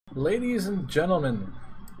Ladies and gentlemen,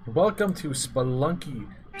 welcome to Spelunky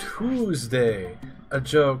Tuesday. A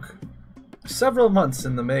joke several months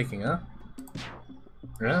in the making, huh?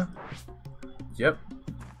 Yeah? Yep.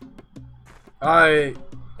 I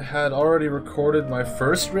had already recorded my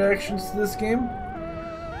first reactions to this game,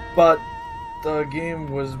 but the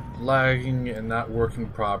game was lagging and not working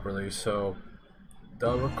properly, so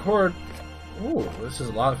the record... Ooh, this is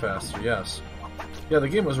a lot faster, yes. Yeah, the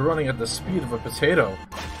game was running at the speed of a potato,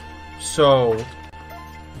 so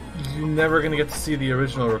you're never gonna get to see the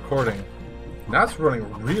original recording. Now it's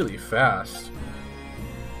running really fast.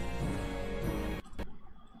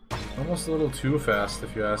 Almost a little too fast,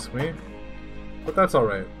 if you ask me. But that's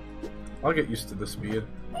alright. I'll get used to the speed.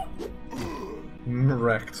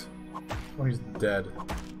 Wrecked. Oh, he's dead.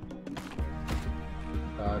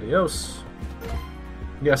 Adios.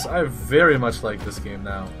 Yes, I very much like this game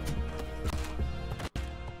now.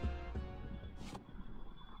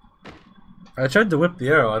 I tried to whip the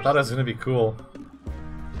arrow. I thought it was going to be cool.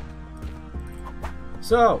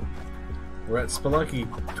 So, we're at Spelunky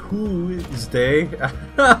Twosday.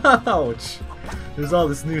 Ouch! There's all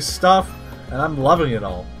this new stuff, and I'm loving it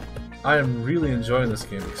all. I am really enjoying this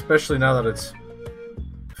game, especially now that it's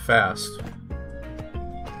fast.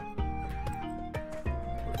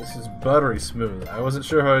 This is buttery smooth. I wasn't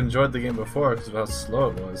sure how I enjoyed the game before because of how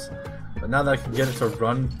slow it was, but now that I can get it to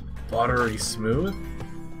run buttery smooth,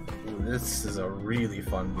 this is a really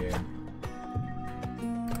fun game.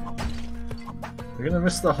 You're gonna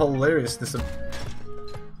miss the hilariousness of...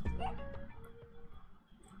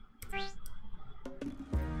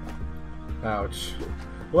 Ouch.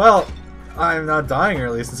 Well, I'm not dying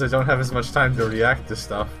early since I don't have as much time to react to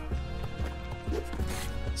stuff.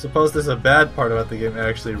 Suppose there's a bad part about the game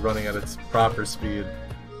actually running at its proper speed.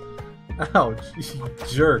 Ouch, you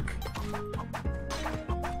jerk.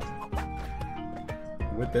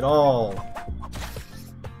 Whip it all.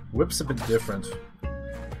 Whip's a bit different.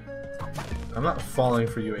 I'm not falling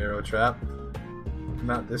for you, Arrow Trap.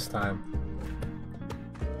 Not this time.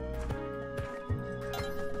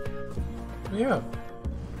 Yeah.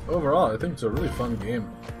 Overall, I think it's a really fun game.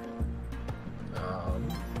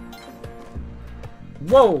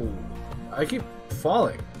 Whoa! I keep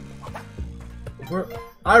falling.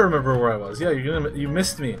 I remember where I was. Yeah, you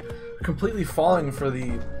missed me. Completely falling for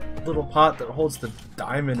the little pot that holds the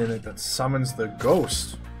diamond in it that summons the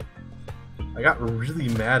ghost. I got really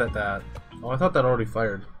mad at that. Oh, I thought that already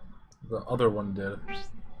fired. The other one did.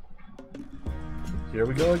 Here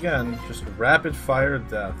we go again. Just rapid fire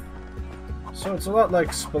death. So it's a lot like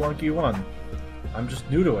Spelunky 1. I'm just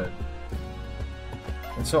new to it.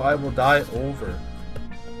 And so I will die over.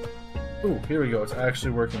 Ooh, here we go. It's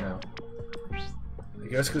actually working now. I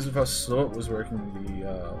guess because of how slow it was working,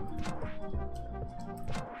 the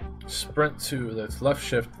sprint to the left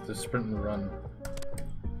shift, the sprint and run.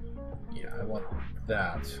 Yeah, I want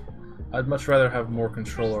that. I'd much rather have more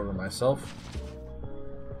control over myself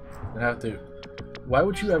than have to. Why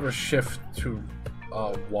would you ever shift to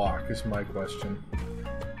walk? Is my question.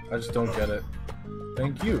 I just don't get it.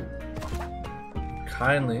 Thank you.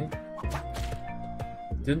 Kindly.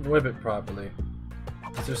 Didn't whip it properly.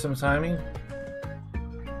 Is there some timing?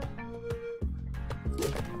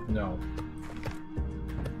 No.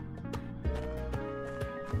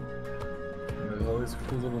 There's all these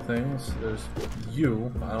cool little things. There's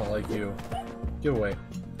you. I don't like you. Get away.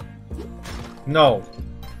 No!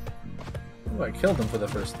 Ooh, I killed him for the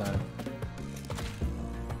first time.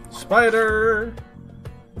 Spider!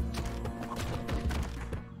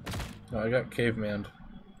 Oh, I got cavemaned.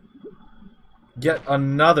 Yet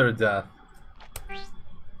another death.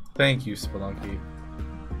 Thank you, Spelunky.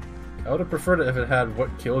 I would have preferred it if it had what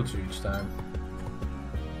killed you each time.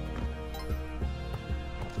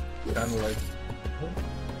 Kinda like...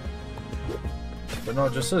 But no,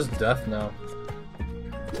 it just says death now.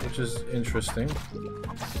 Which is interesting.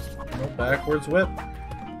 No backwards whip?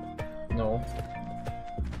 No.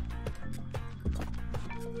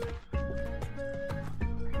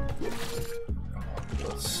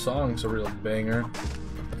 The song's a real banger.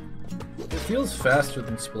 It feels faster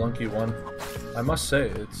than Spelunky 1. I must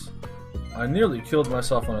say, I nearly killed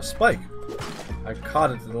myself on a spike. I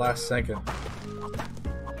caught it at the last second.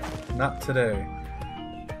 Not today.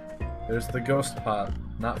 There's the ghost pot.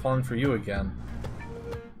 Not falling for you again.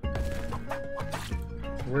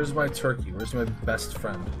 Where's my turkey? Where's my best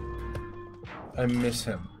friend? I miss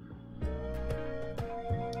him.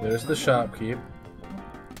 There's the shopkeep.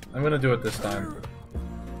 I'm gonna do it this time.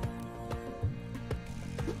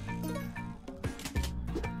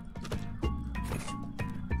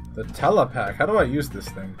 The telepack. How do I use this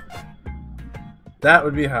thing? That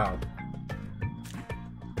would be how.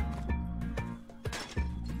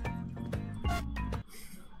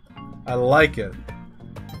 I like it.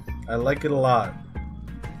 I like it a lot.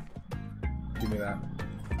 Give me that.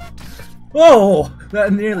 Whoa!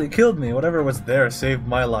 That nearly killed me. Whatever was there saved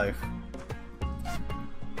my life.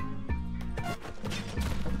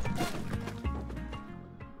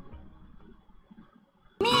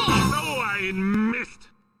 Oh, I missed.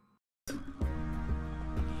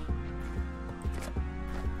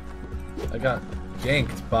 I got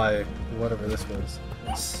ganked by whatever this was.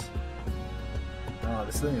 Oh,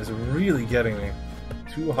 this thing is really getting me.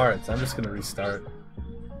 2 hearts. I'm just gonna restart.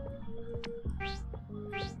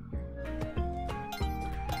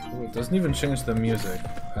 Ooh, it doesn't even change the music.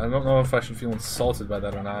 I don't know if I should feel insulted by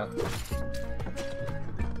that or not.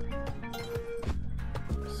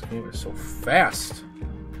 This game is so fast.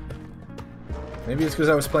 Maybe it's because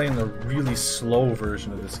I was playing the really slow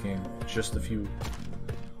version of this game just a few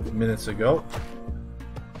minutes ago.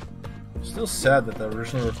 Still sad that the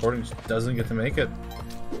original recording doesn't get to make it.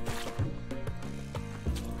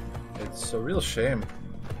 It's a real shame.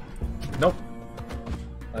 Nope.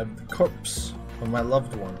 I'm the corpse of my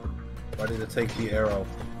loved one, ready to take the arrow.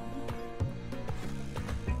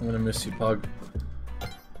 I'm gonna miss you, Pug.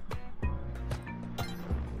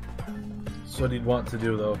 That's what he'd want to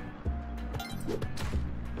do, though.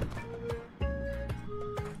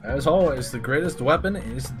 As always, the greatest weapon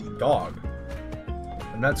is the dog.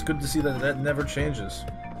 And that's good to see that that never changes.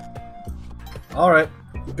 Alright,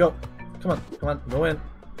 go. Come on, go in.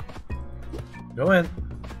 Go in.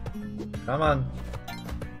 Come on.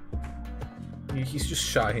 He's just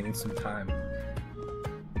shy, he needs some time.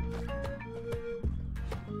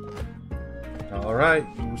 Alright,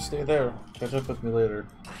 you stay there. Catch up with me later.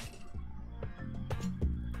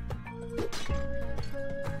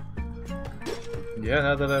 Yeah,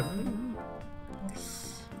 now that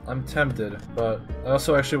I'm tempted, but I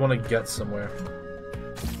also actually want to get somewhere.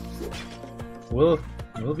 We'll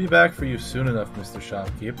be back for you soon enough, Mr.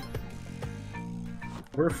 Shopkeep.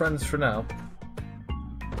 We're friends for now.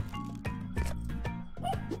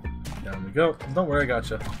 Down we go. Don't worry, I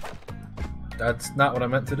gotcha. That's not what I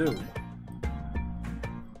meant to do.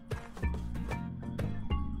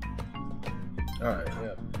 Alright,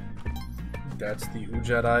 yeah. That's the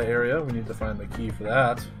Ujadai area. We need to find the key for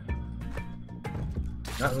that.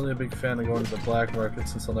 Not really a big fan of going to the black market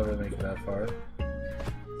since I'll never make it that far.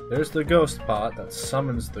 There's the ghost pot that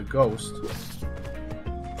summons the ghost.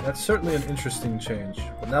 That's certainly an interesting change.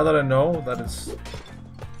 But now that I know that it's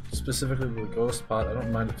specifically the ghost pot, I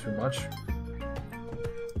don't mind it too much.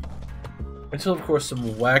 Until, of course, some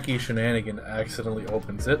wacky shenanigan accidentally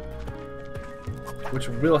opens it. Which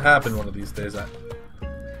will happen one of these days.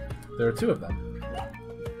 There are 2 of them.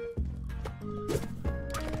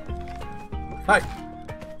 Hi!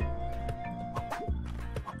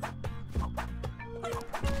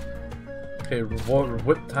 Okay,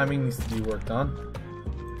 whip timing needs to be worked on.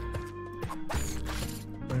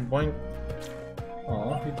 Boing boing.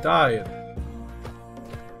 Aw, he died.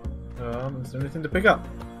 Is there anything to pick up?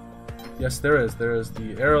 Yes, there is. There is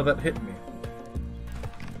the arrow that hit me.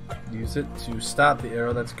 Use it to stop the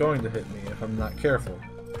arrow that's going to hit me if I'm not careful.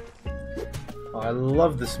 Oh, I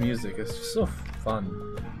love this music. It's just so fun.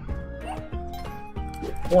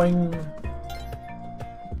 Boing!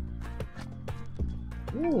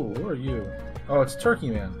 Ooh, who are you? Oh, it's Turkey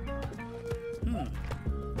Man.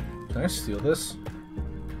 Can I steal this?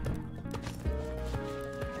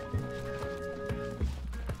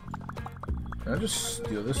 Can I just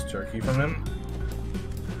steal this turkey from him?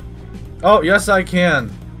 Oh, yes I can!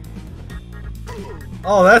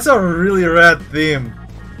 Oh, that's a really rad theme.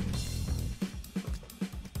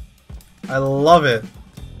 I love it.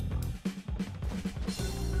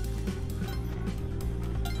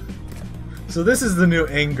 So this is the new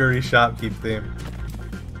angry shopkeep theme.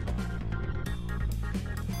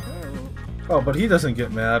 Oh, but he doesn't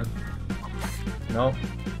get mad. No.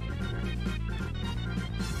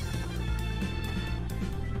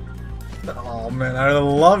 Oh man, I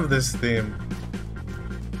love this theme.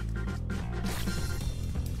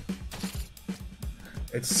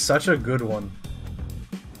 It's such a good one.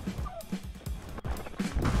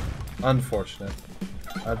 Unfortunate.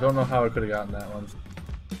 I don't know how I could have gotten that one.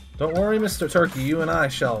 Don't worry, Mr. Turkey, you and I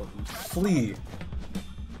shall flee.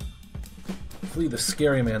 Flee the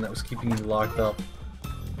scary man that was keeping you locked up.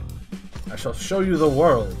 I shall show you the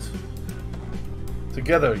world.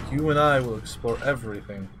 Together, you and I will explore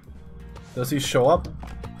everything. Does he show up?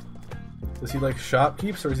 Does he like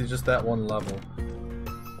shopkeeps, or is he just that one level?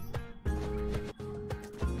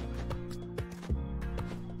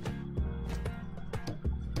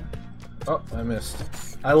 Oh, I missed.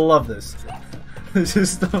 I love this. This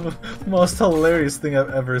is the most hilarious thing I've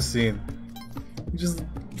ever seen. He just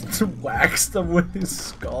just whacks them with his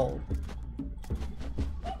skull.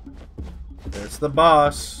 There's the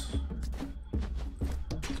boss.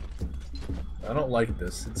 I don't like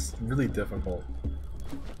this. It's really difficult.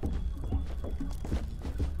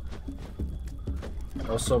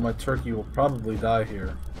 Also, my turkey will probably die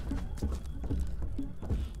here.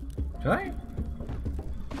 Can I?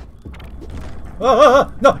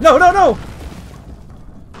 Oh, no, no, no, no!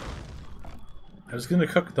 I was gonna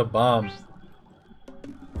cook the bomb.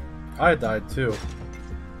 I died too.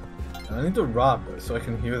 And I need to rob it so I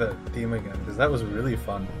can hear that theme again, because that was really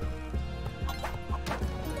fun.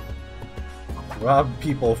 Rob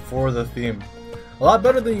people for the theme. A lot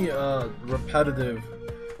better than the repetitive,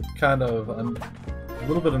 kind of a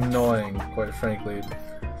little bit annoying, quite frankly,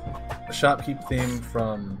 the shopkeep theme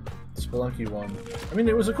from Spelunky 1. I mean,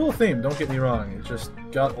 it was a cool theme, don't get me wrong, it just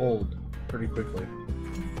got old pretty quickly.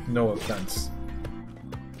 No offense.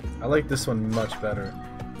 I like this one much better.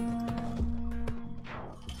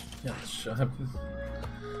 Yeah,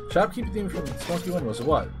 shopkeep theme from Spelunky 1 was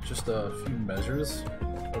what? Just a few measures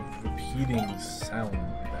of repeating sound.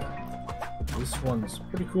 This one's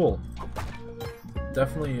pretty cool.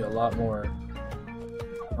 Definitely a lot more.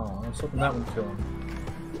 Oh, I was hoping that would kill him.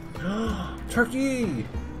 Turkey!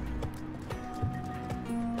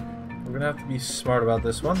 We're gonna have to be smart about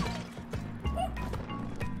this one.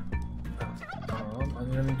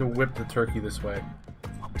 I'm gonna need to whip the turkey this way.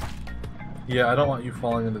 Yeah, I don't want you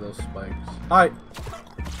falling into those spikes. Hi!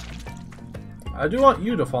 I do want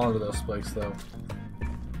you to fall into those spikes, though.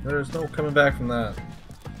 There's no coming back from that.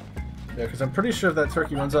 Yeah, because I'm pretty sure if that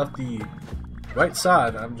turkey runs off the right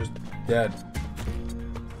side, I'm just dead.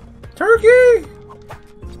 Turkey!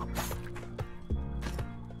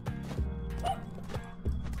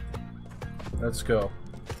 Let's go.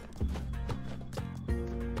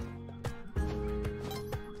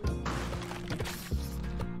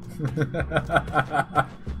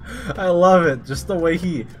 I love it, just the way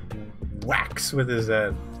he whacks with his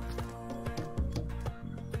head.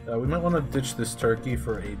 We might want to ditch this turkey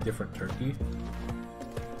for a different turkey.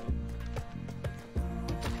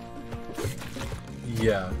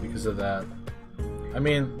 Yeah, because of that. I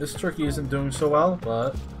mean, this turkey isn't doing so well,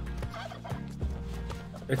 but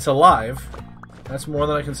it's alive. That's more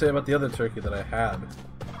than I can say about the other turkey that I had.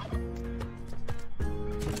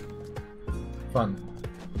 Fun.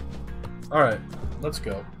 Alright, let's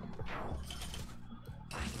go.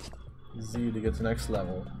 Z to get to next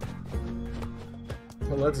level.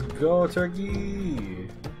 Well, let's go, turkey!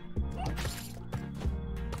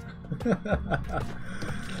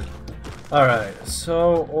 Alright,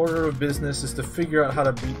 so order of business is to figure out how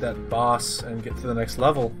to beat that boss and get to the next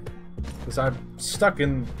level. Because I'm stuck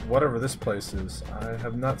in whatever this place is. I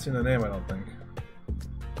have not seen the name, I don't think.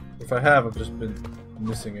 If I have, I've just been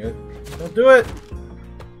missing it. Don't do it!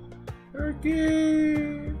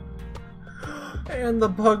 Turkey! And the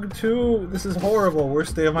bug too! This is horrible,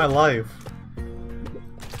 worst day of my life.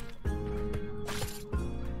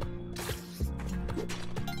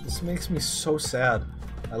 This makes me so sad.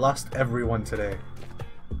 I lost everyone today.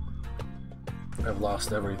 I've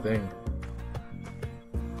lost everything.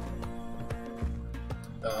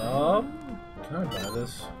 Can I buy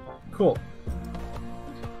this? Cool.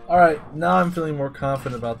 Alright, now I'm feeling more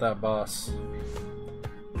confident about that boss.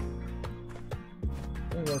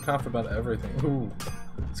 Feeling more confident about everything. Ooh,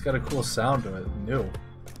 it's got a cool sound to it. New.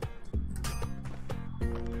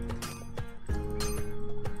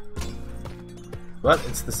 But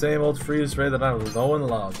it's the same old freeze ray that I know and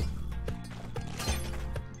love.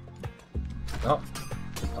 Oh.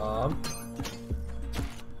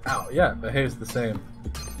 Ow, yeah, it behaves the same.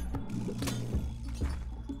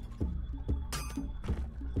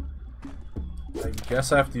 I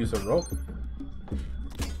guess I have to use a rope.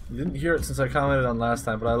 You didn't hear it since I commented on last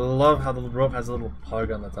time, but I love how the rope has a little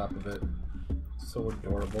pug on the top of it. So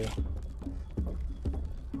adorable.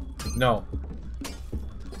 No.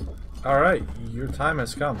 Alright, your time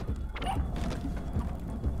has come.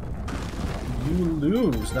 You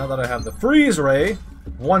lose now that I have the freeze ray.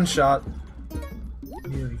 One shot.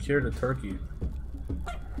 You cured a turkey.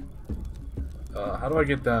 How do I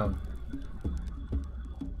get down?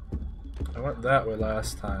 I went that way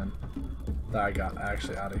last time. I got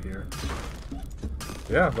actually out of here.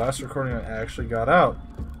 Yeah, last recording I actually got out.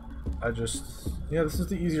 Yeah, this is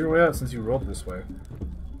the easier way out since you rolled this way.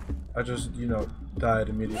 I just, you know, died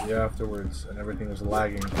immediately afterwards and everything was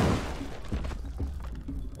lagging.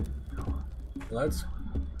 Let's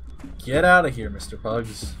get out of here, Mr.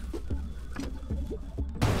 Pugs.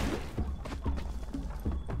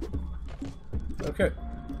 Okay.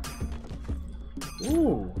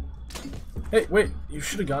 Ooh. Hey, wait, you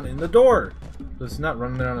should have gone in the door. Does he not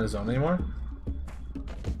run there on his own anymore?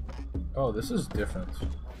 Oh, this is different.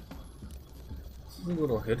 This is a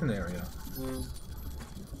little hidden area.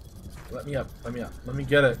 Let me up, let me up. Let me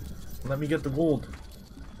get it. Let me get the gold.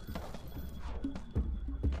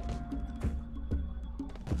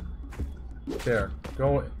 There.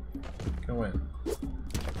 Go in. Go in.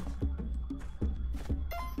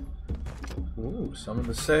 Ooh, summon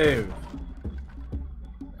the save.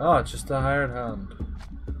 Oh, it's just a hired hound.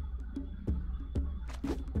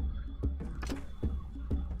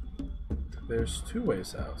 There's two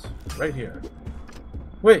ways out. Right here.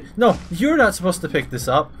 Wait, no! You're not supposed to pick this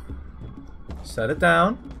up! Set it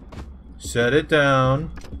down. Set it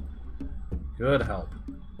down. Good help.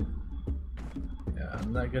 Yeah,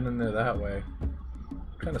 I'm not getting in there that way. I'm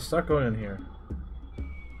kind of stuck going in here.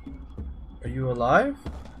 Are you alive?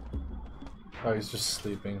 Oh, he's just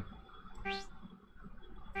sleeping.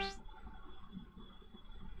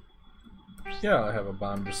 Yeah, I have a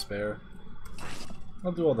bomb to spare.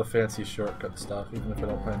 I'll do all the fancy shortcut stuff, even if I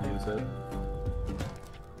don't plan to use it.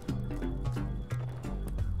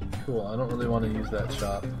 Cool, I don't really want to use that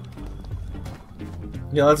shop.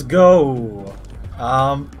 Yeah, let's go!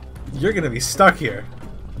 You're gonna be stuck here.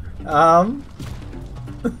 Oh,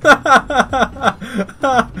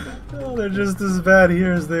 they're just as bad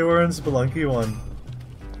here as they were in Spelunky 1.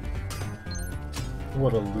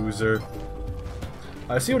 What a loser.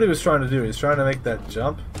 I see what he was trying to do. He's trying to make that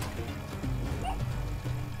jump.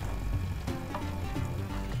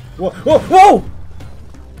 Whoa! Whoa! Whoa!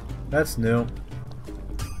 That's new.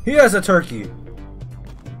 He has a turkey!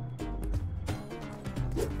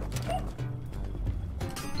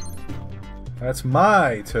 That's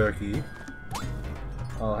my turkey.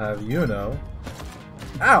 I'll have you know.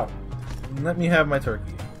 Ow! Let me have my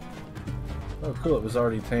turkey. Oh cool, it was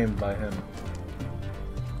already tamed by him.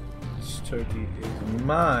 This turkey is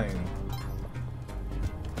mine.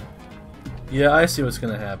 Yeah, I see what's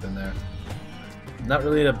gonna happen there. Not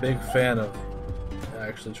really a big fan of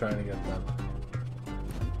actually trying to get them.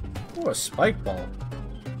 Oh, a spike ball.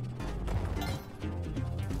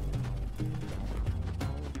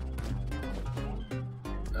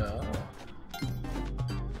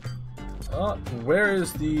 Oh, where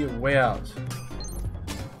is the way out?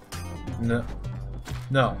 No.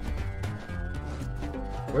 No.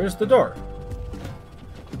 Where's the door?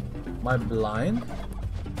 Am I blind?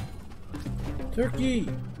 Turkey!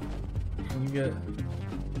 Can you get...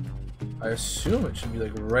 I assume it should be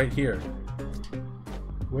like right here.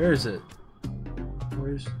 Where is it?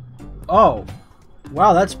 Where's... Oh!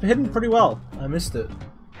 Wow, that's hidden pretty well. I missed it.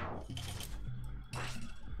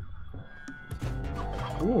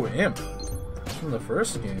 Ooh, imp. That's from the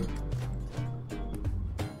first game.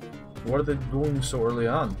 What are they doing so early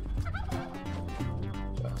on?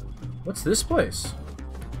 What's this place?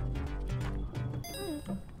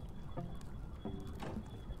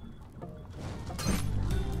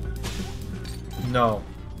 No.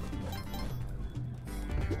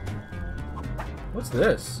 What's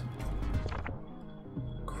this?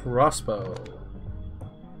 Crossbow.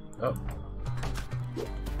 Oh.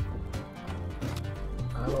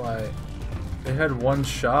 How do I... They had one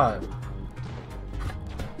shot.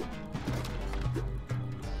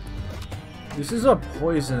 This is a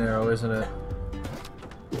poison arrow, isn't it?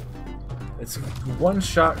 It's one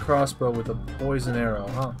shot crossbow with a poison arrow,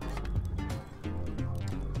 huh?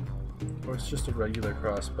 Or it's just a regular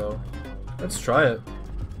crossbow. Let's try it.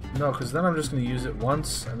 No, because then I'm just going to use it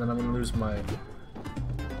once, and then I'm going to lose my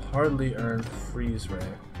hardly earned freeze ray.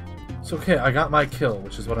 It's okay, I got my kill,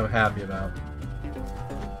 which is what I'm happy about.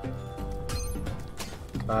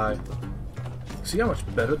 Bye. See how much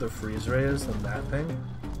better the freeze ray is than that thing?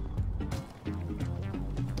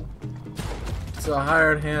 It's a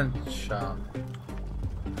hired hand shop.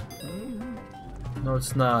 No,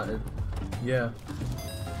 it's not. Yeah.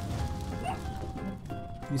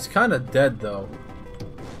 He's kind of dead, though.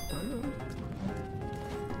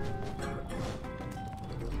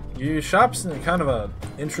 Your shop's in kind of a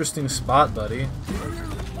interesting spot, buddy.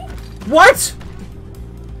 What?!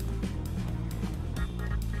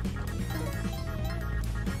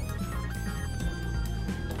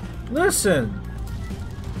 Listen!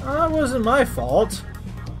 That wasn't my fault.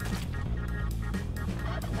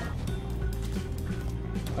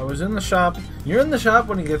 I was in the shop. You're in the shop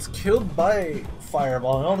when he gets killed by a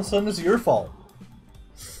fireball, and all of a sudden it's your fault.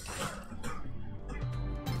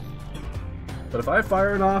 But if I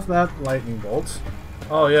fired off that lightning bolt,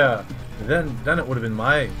 oh yeah, then it would have been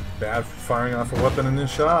my bad for firing off a weapon in this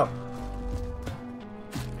shop.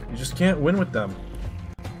 You just can't win with them.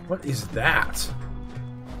 What is that?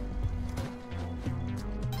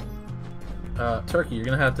 Turkey, you're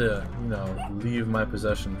gonna have to, you know, leave my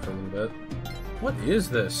possession for a little bit. What is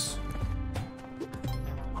this?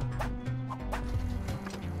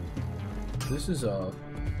 This is a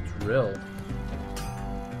drill.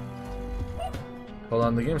 Hold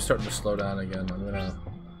on, the game's starting to slow down again.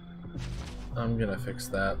 I'm gonna fix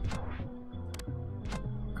that.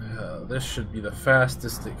 This should be the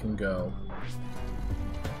fastest it can go.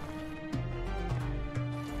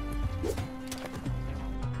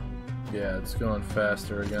 Yeah, it's going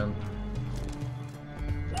faster again.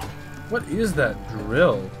 What is that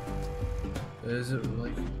drill? Is it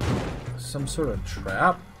like some sort of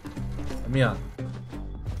trap? Let me on.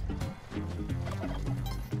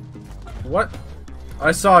 What?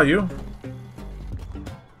 I saw you.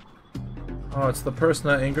 Oh, it's the person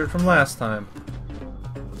I angered from last time.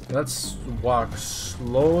 Let's walk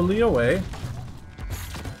slowly away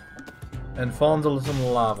and fall into some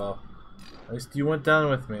lava. At least you went down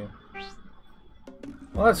with me.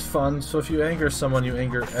 Well, that's fun. So if you anger someone, you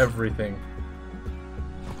anger everything.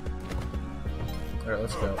 Alright,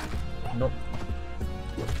 let's go. Nope.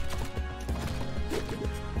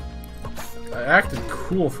 I acted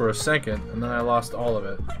cool for a second, and then I lost all of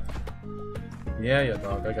it. Yeah,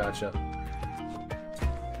 dog, I gotcha.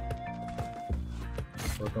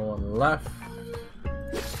 We're going left.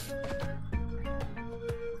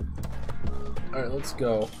 Alright, let's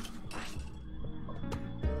go.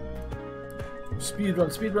 Speed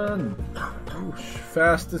run, speed run! Oosh,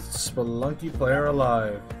 fastest Spelunky player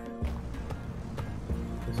alive.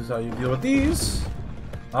 This is how you deal with these.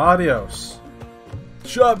 Adios.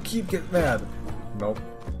 Shut up, keep getting mad. Nope.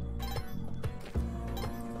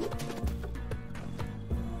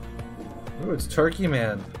 Ooh, it's Turkey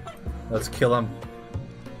Man. Let's kill him.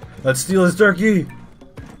 Let's steal his turkey!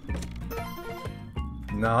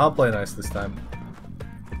 Nah, I'll play nice this time.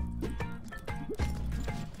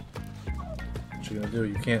 What you gonna do?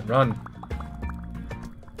 You can't run.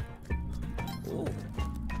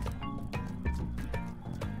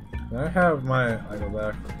 Can I have my idol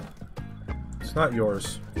back? It's not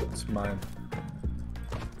yours. It's mine.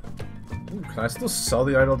 Ooh, can I still sell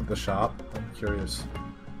the idol at the shop? I'm curious.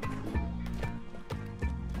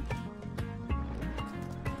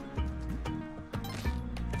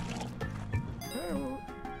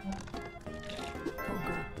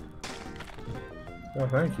 Oh,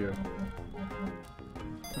 thank you.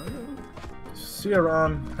 See you,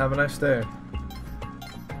 Ron. Have a nice day.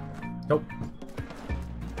 Nope.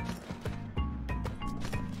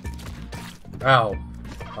 Ow.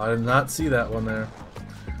 I did not see that one there.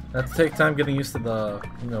 I have to take time getting used to the,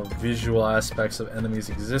 you know, visual aspects of enemies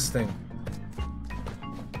existing.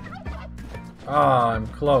 Ah, I'm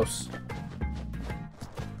close.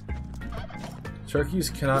 Turkeys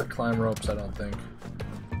cannot climb ropes, I don't think.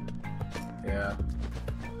 Yeah.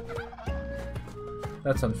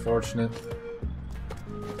 That's unfortunate.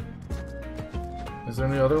 Is there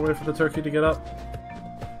any other way for the turkey to get up?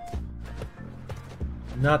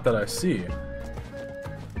 Not that I see.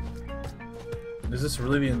 Is this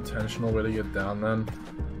really the intentional way to get down then?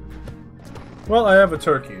 Well, I have a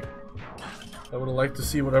turkey. I would have liked to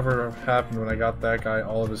see whatever happened when I got that guy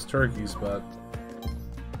all of his turkeys, but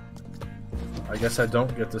I guess I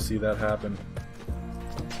don't get to see that happen.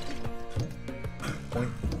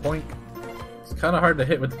 Boink, boink. It's kind of hard to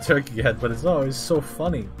hit with the turkey head, but it's always so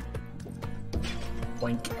funny.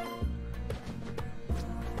 Boink.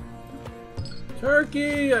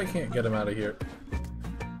 Turkey! I can't get him out of here.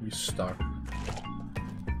 He's stuck.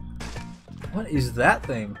 What is that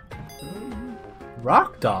thing?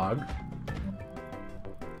 Rock dog?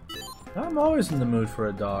 I'm always in the mood for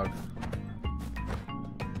a dog.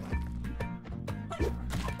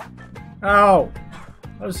 Ow!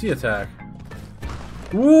 How does he attack?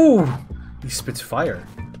 Ooh! He spits fire.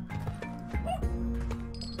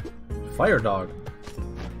 Fire dog.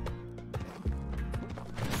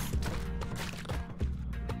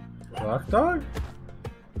 Rock dog?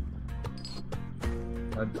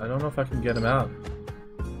 I don't know if I can get him out.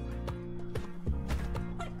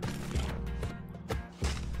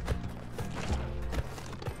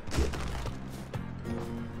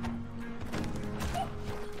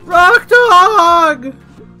 Rock dog!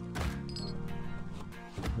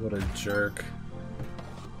 What a jerk.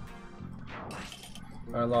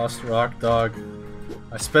 I lost Rock Dog.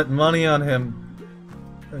 I spent money on him,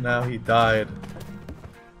 and now he died.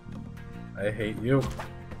 I hate you.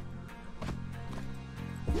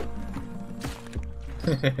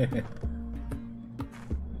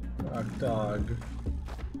 Rock Dog.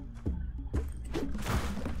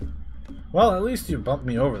 Well, at least you bumped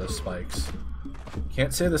me over the spikes.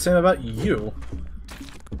 Can't say the same about you.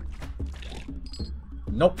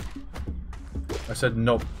 Nope. I said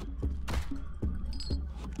nope.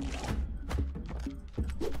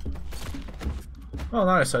 Oh,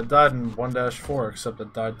 nice. I died in 1-4, except I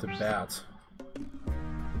died to bats.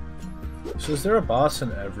 So is there a boss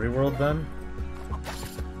in every world then?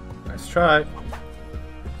 Nice try.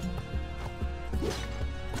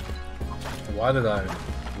 Why did I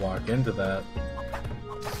walk into that?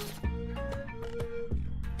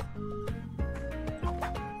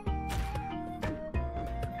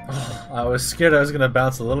 Oh, I was scared I was gonna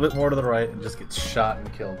bounce a little bit more to the right and just get shot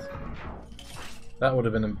and killed. That would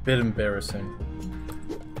have been a bit embarrassing.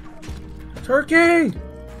 Turkey!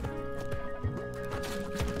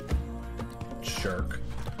 Jerk.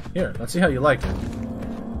 Here, let's see how you like it.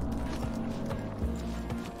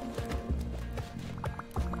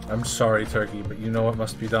 I'm sorry, Turkey, but you know what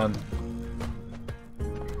must be done.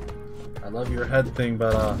 I love your head thing,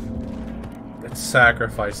 but it's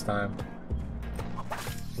sacrifice time.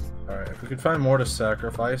 Alright, if we could find more to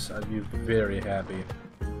sacrifice, I'd be very happy.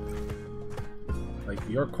 Like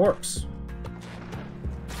your corpse.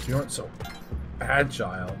 You aren't so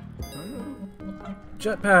agile.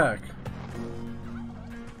 Jetpack!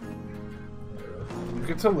 You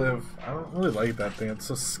get to live. I don't really like that thing. It's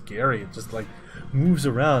so scary. It just like moves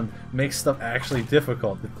around, makes stuff actually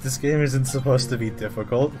difficult. This game isn't supposed to be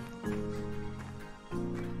difficult.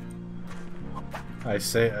 I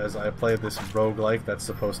say as I play this roguelike that's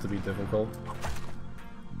supposed to be difficult.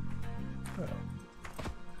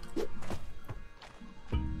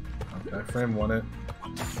 Okay, frame won it.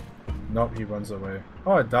 Nope, he runs away.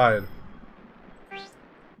 Oh, I died.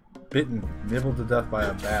 Bitten, nibbled to death by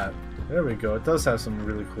a bat. There we go. It does have some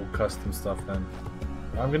really cool custom stuff then.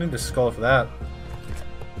 I'm gonna need a skull for that.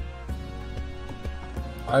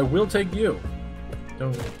 I will take you.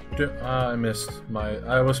 I missed my...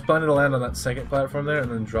 I was planning to land on that second platform there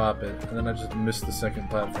and then drop it. And then I just missed the second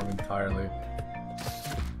platform entirely.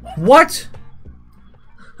 What?!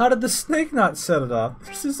 How did the snake not set it up?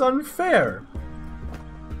 This is unfair!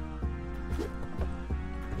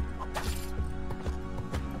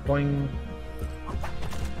 Boing.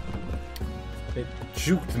 It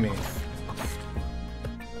juked me.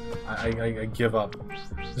 I give up.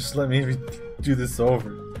 Just let me do this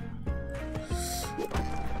over.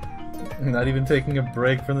 Not even taking a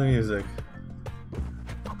break from the music.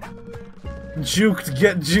 Juked!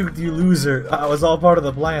 Get juked, you loser! That was all part of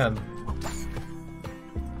the plan.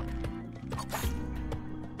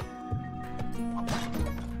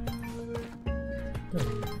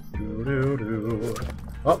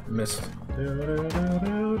 Oh, missed.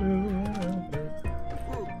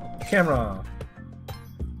 Camera!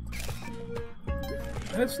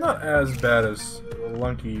 It's not as bad as the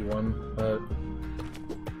Lunky one, but...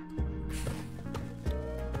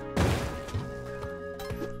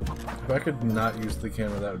 if I could not use the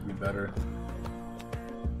camera, that would be better.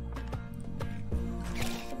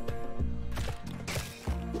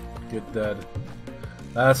 Get dead.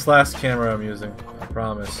 That's last camera I'm using, I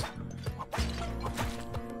promise.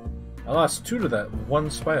 I lost 2 to that one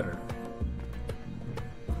spider.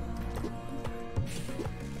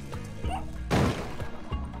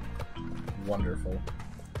 Wonderful.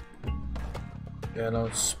 Yeah, no,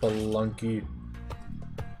 Spelunky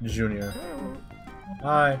Jr.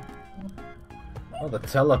 Hi. Oh, the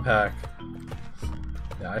telepack.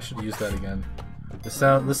 Yeah, I should use that again.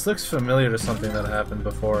 This looks familiar to something that happened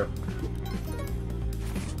before.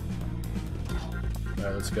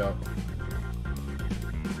 Alright, let's go.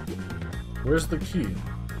 Where's the key?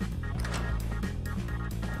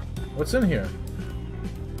 What's in here?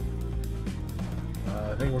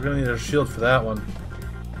 I think we're gonna need a shield for that one.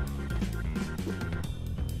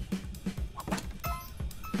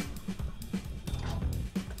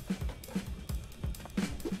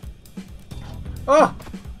 Oh!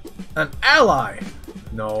 An ally!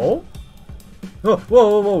 No? Oh,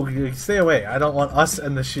 whoa, whoa, whoa, stay away. I don't want us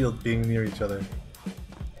and the shield being near each other.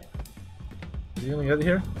 Is he gonna get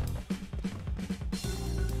here?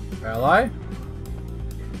 Ally?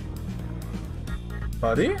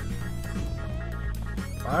 Buddy?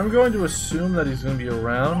 I'm going to assume that he's going to be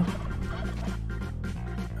around.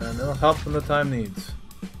 And it'll help when the time needs.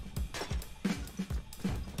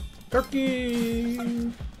 Turkey!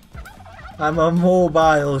 I'm a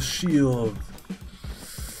mobile shield.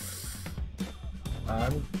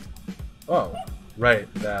 Oh,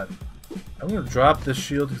 right, that. I'm going to drop this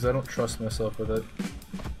shield because I don't trust myself with it.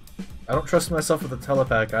 I don't trust myself with the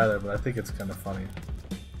telepack either, but I think it's kind of funny.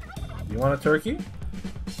 You want a turkey?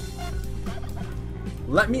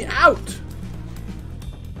 Let me out!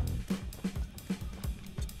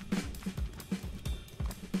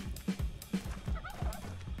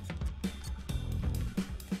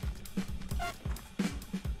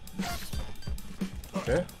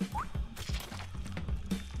 Okay.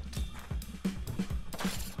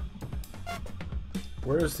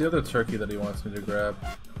 Where's the other turkey that he wants me to grab?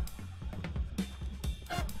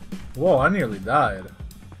 Whoa, I nearly died.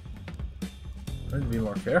 I need to be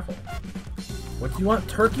more careful. What do you want?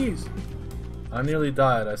 Turkeys? I nearly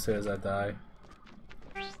died, I say as I die.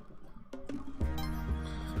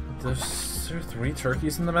 There's 3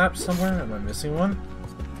 turkeys in the map somewhere? Am I missing one?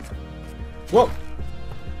 Whoa!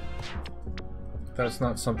 That's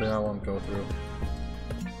not something I want to go through.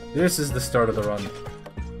 This is the start of the run.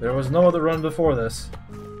 There was no other run before this.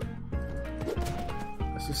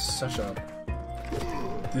 This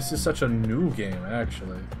is such a new game,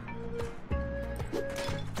 actually.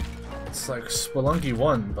 It's like Spelunky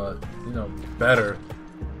 1, but, you know, better.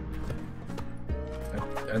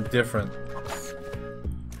 And different.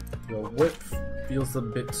 The whip feels a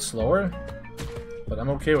bit slower, but I'm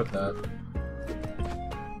okay with that.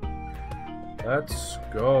 Let's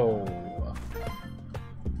go.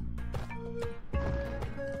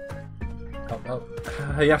 Help.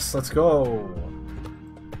 Yes, let's go.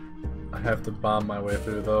 I have to bomb my way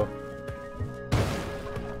through, though.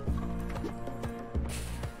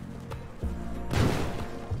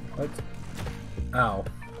 Ow.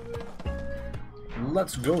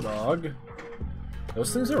 Let's go, dog.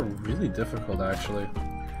 Those things are really difficult, actually.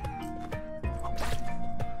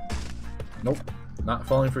 Nope. Not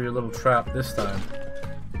falling for your little trap this time.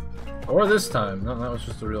 Or this time. No, that was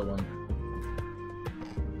just a real one.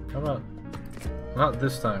 How about... Not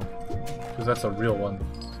this time. Because that's a real one.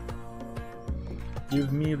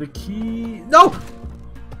 Give me the key... No!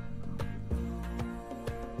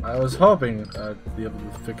 I was hoping I'd be able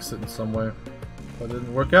to fix it in some way. But it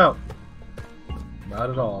didn't work out.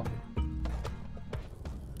 Not at all.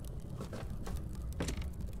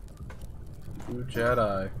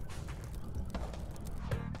 Jedi.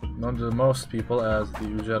 Known to most people as the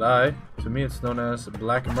Jedi, to me it's known as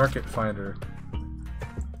Black Market Finder.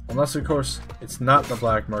 Unless, of course, it's not the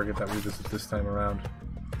Black Market that we visit this time around.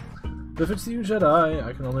 But if it's the Jedi,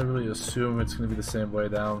 I can only really assume it's going to be the same way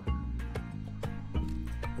down.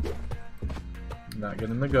 Not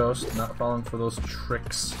getting the ghost, not falling for those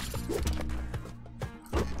tricks.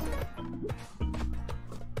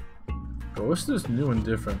 Ghost is new and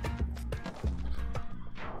different.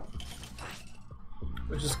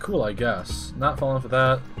 Which is cool, I guess. Not falling for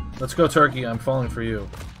that. Let's go, turkey. I'm falling for you.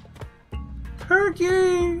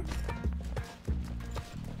 Turkey!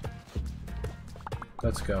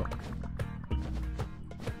 Let's go.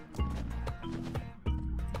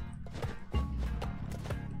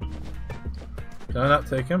 Can I not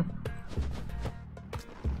take him?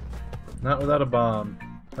 Not without a bomb.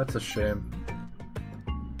 That's a shame.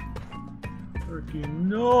 Turkey,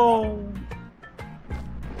 no!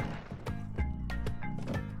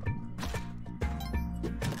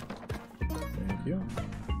 Thank you.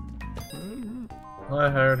 I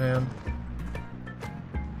hired him.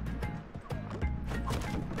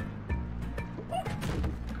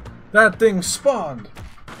 That thing spawned!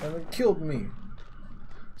 And it killed me.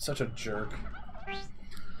 Such a jerk.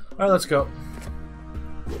 Alright, let's go.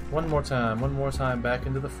 One more time back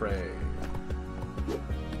into the fray.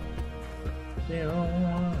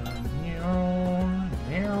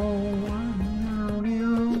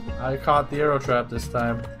 I caught the arrow trap this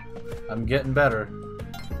time. I'm getting better.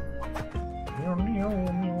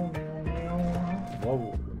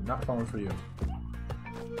 Whoa, not falling for you.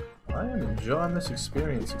 I am enjoying this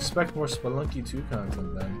experience. Expect more Spelunky 2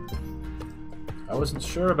 content then. I wasn't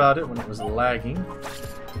sure about it when it was lagging.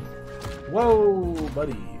 Whoa,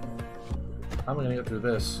 buddy. How am I gonna get through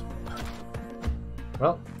this?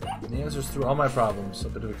 Well, the answer's through all my problems. A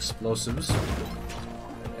bit of explosives.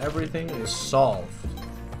 And everything is solved.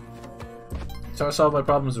 That's how I solve my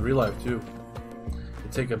problems in real life, too. You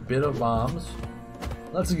take a bit of bombs.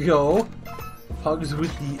 Let's go. Pugs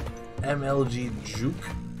with the MLG juke.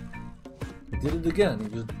 Did it again. He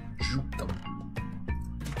just juked them.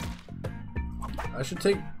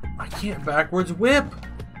 I can't backwards whip!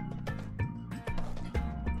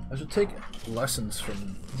 I should take lessons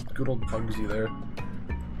from good old Pugsy there.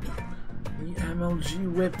 The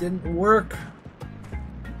MLG whip didn't work!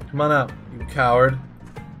 Come on out, you coward.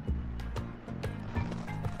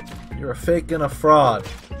 You're a fake and a fraud.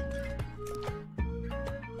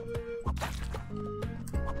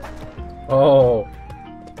 Oh,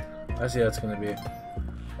 I see how it's gonna be.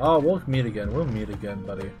 Oh, we'll meet again. We'll meet again,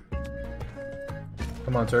 buddy.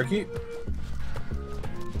 Come on, turkey.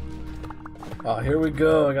 Oh, here we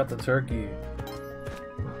go. I got the turkey.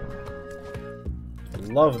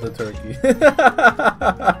 Love the turkey.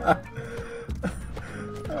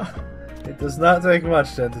 It does not take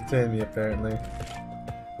much to entertain me, apparently.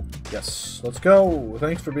 Yes, let's go!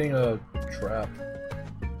 Thanks for being a trap.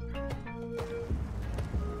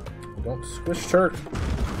 Don't squish Turk.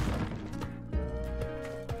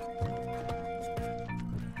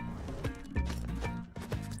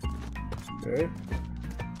 Okay.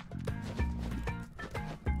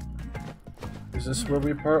 Is this where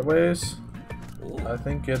we part ways? I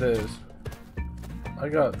think it is. I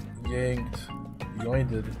got yanked,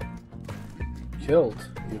 yointed, killed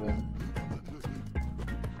even.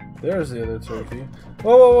 There's the other turkey.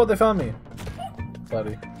 Whoa, whoa, whoa, they found me!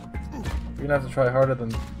 Buddy. You're gonna have to try harder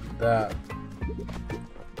than that.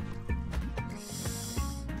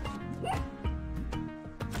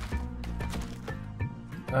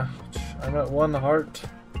 Ouch. I'm at 1 heart.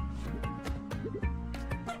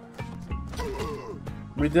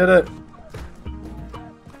 We did it!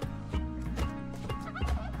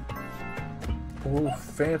 Ooh,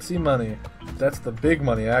 fancy money. That's the big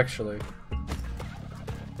money, actually.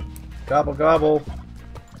 Gobble gobble.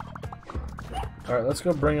 Alright, let's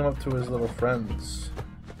go bring him up to his little friends.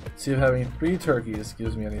 See if having 3 turkeys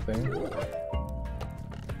gives me anything.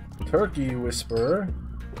 Turkey Whisperer.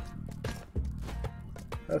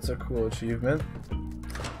 That's a cool achievement.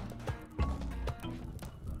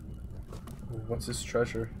 Ooh, what's this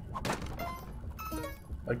treasure?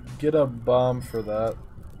 I get a bomb for that.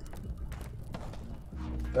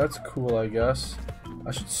 That's cool, I guess.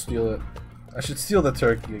 I should steal it. I should steal the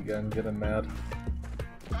turkey again, get him mad.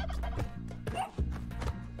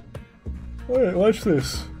 Alright, watch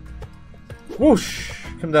this. Whoosh!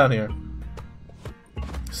 Come down here.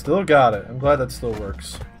 Still got it. I'm glad that still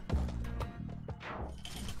works.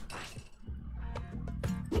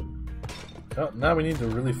 Oh, now we need to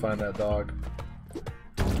really find that dog.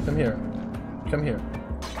 Come here. Come here.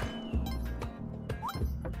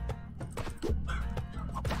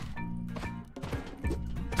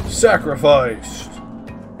 Sacrificed!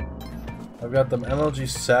 I've got them MLG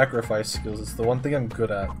sacrifice skills. It's the one thing I'm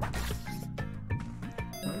good at.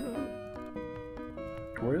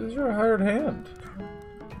 Where's your hired hand?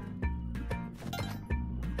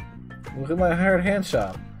 Look at my hired hand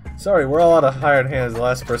shop. Sorry, we're all out of hired hands. The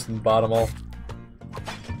last person bought them all.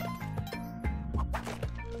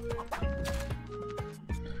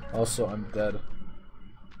 Also, I'm dead.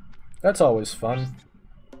 That's always fun.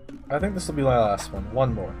 I think this will be my last one.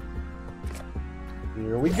 One more.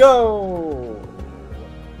 Here we go!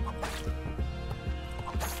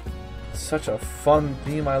 Such a fun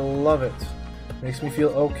theme. I love it. Makes me feel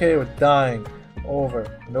okay with dying over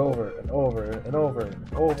and over and over and over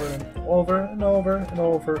and over and over and over and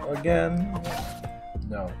over again.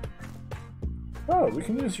 No. Oh, we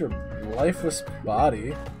can use your lifeless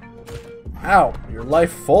body. Ow! Your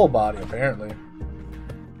life full body, apparently.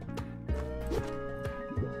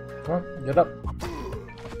 Come on, get up.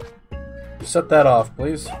 Set that off,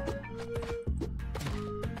 please.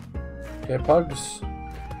 Okay, Pugs.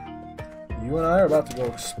 You and I are about to go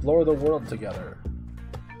explore the world together.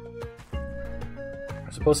 I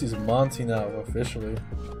suppose he's Monty now, officially.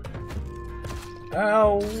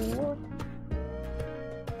 Ow!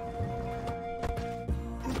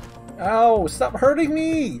 Ow! Stop hurting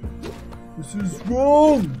me! This is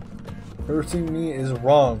wrong! Hurting me is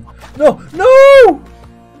wrong. No! No!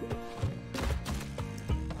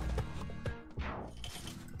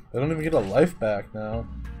 I don't even get a life back now.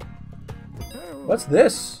 What's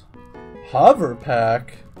this? Hover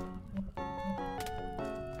pack?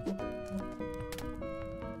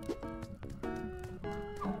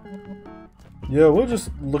 Yeah, we're just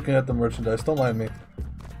looking at the merchandise. Don't mind me.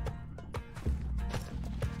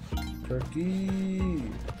 Turkey.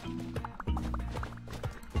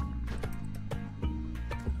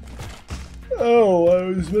 Oh, I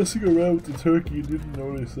was messing around with the turkey and didn't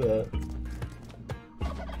notice that.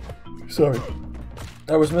 Sorry.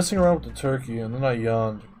 I was messing around with the turkey and then I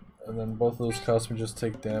yawned. And then both of those cost me just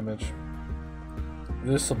take damage.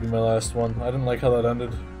 This will be my last one. I didn't like how that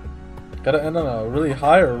ended. Gotta end on a really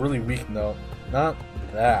high or a really weak note. Not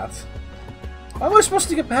that. How am I supposed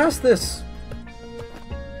to get past this?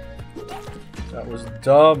 That was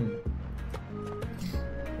dumb.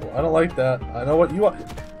 Well, I don't like that. I know what you want.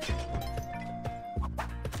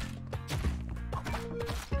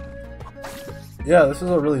 Yeah, this is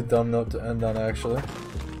a really dumb note to end on, actually.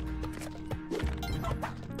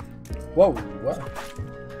 Whoa, what?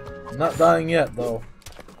 I'm not dying yet, though.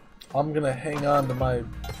 I'm gonna hang on to my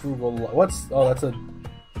frugal life. What's... Oh, that's a...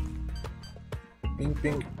 Bink,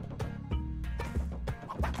 bink.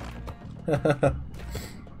 We're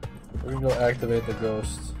gonna go activate the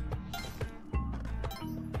ghost.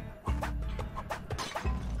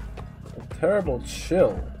 A terrible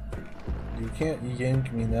chill. You can't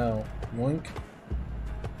yank me now. Yoink.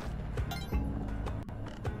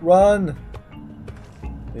 Run!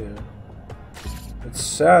 Yeah. It's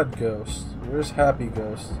sad ghost. Where's happy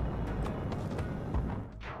ghost?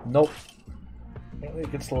 Nope.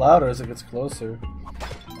 It gets louder as it gets closer.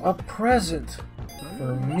 A present!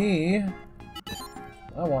 For me.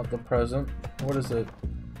 I want the present. What is it?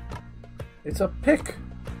 It's a pick!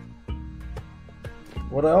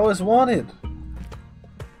 What I always wanted!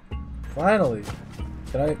 Finally!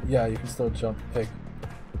 Can I? Yeah, you can still jump pick.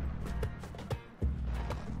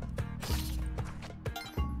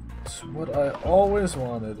 It's what I always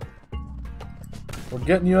wanted. We're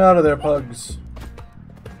getting you out of there, pugs.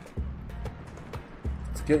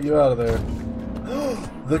 Let's get you out of there.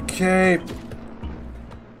 The cape!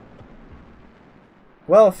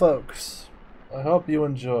 Well, folks, I hope you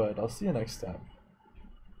enjoyed. I'll see you next time.